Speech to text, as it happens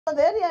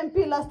The area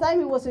MP last time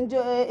he was in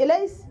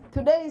Elais,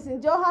 today is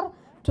in Johar,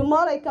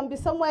 tomorrow he can be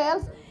somewhere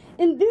else.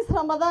 In this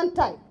Ramadan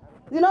time,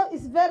 you know,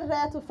 it's very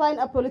rare to find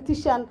a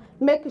politician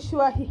making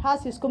sure he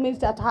has his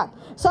community at heart.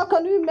 So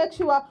can we make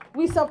sure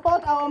we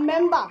support our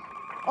member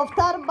of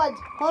Tarbaj,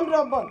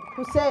 Honorable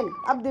Hussein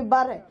Abdi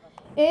Barre,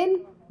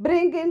 in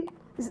bringing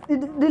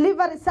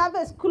delivery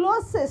service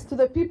closest to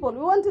the people. We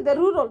want the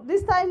rural.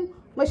 This time,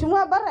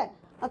 Mheshimiwa Barre,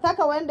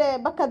 ataka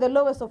wende baka the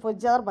lowest of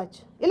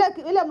Tarbaj. Ile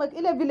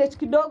village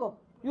kidogo,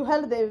 you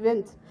held the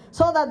event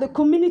so that the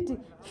community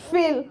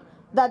feel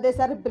that there's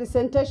a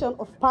representation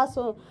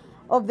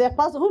of their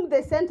person whom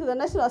they send to the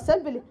National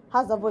Assembly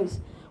has a voice.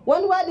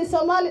 When Wadi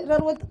Somali, I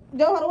want to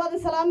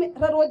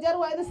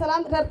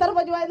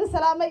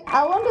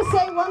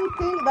say one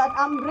thing that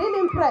I'm really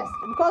impressed,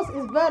 because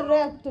it's very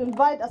rare to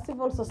invite a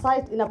civil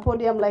society in a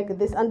podium like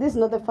this, and this is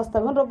not the first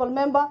time. Honorable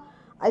member,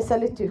 I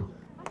salute you.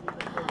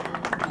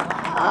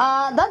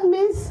 That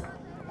means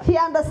he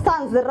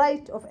understands the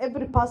right of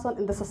every person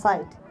in the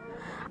society.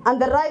 And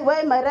the right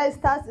where my right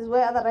starts is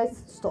where other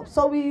rights stop.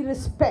 So we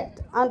respect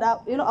and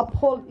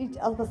uphold each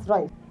other's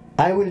right.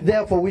 I will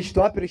therefore wish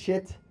to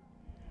appreciate,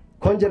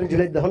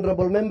 congratulate the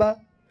honorable member,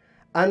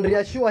 and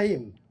reassure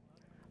him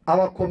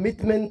our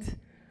commitment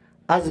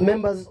as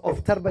members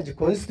of Tarbaj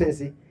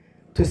constituency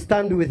to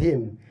stand with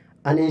him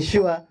and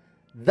ensure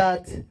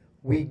that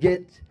we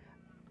get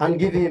and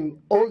give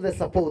him all the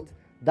support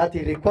that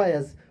he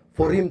requires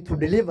for him to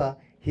deliver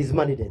his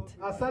mandate.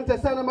 Asante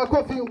sana,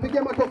 makofi,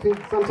 upige makofi.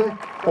 Asante.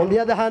 On the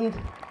other hand,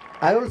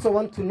 I also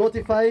want to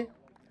notify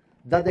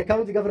that the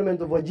county government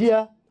of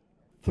Wajir,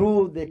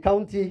 through the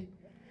county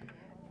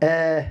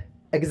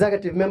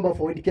executive member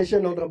for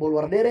education, Honorable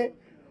Wardere,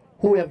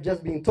 who we have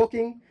just been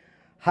talking,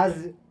 has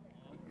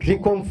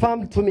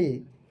reconfirmed to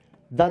me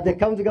that the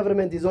county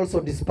government is also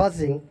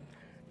dispersing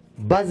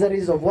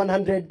bursaries of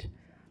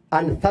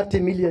 130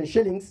 million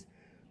shillings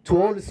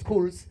to all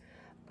schools,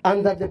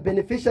 and that the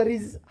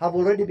beneficiaries have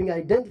already been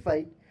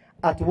identified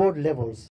at ward levels.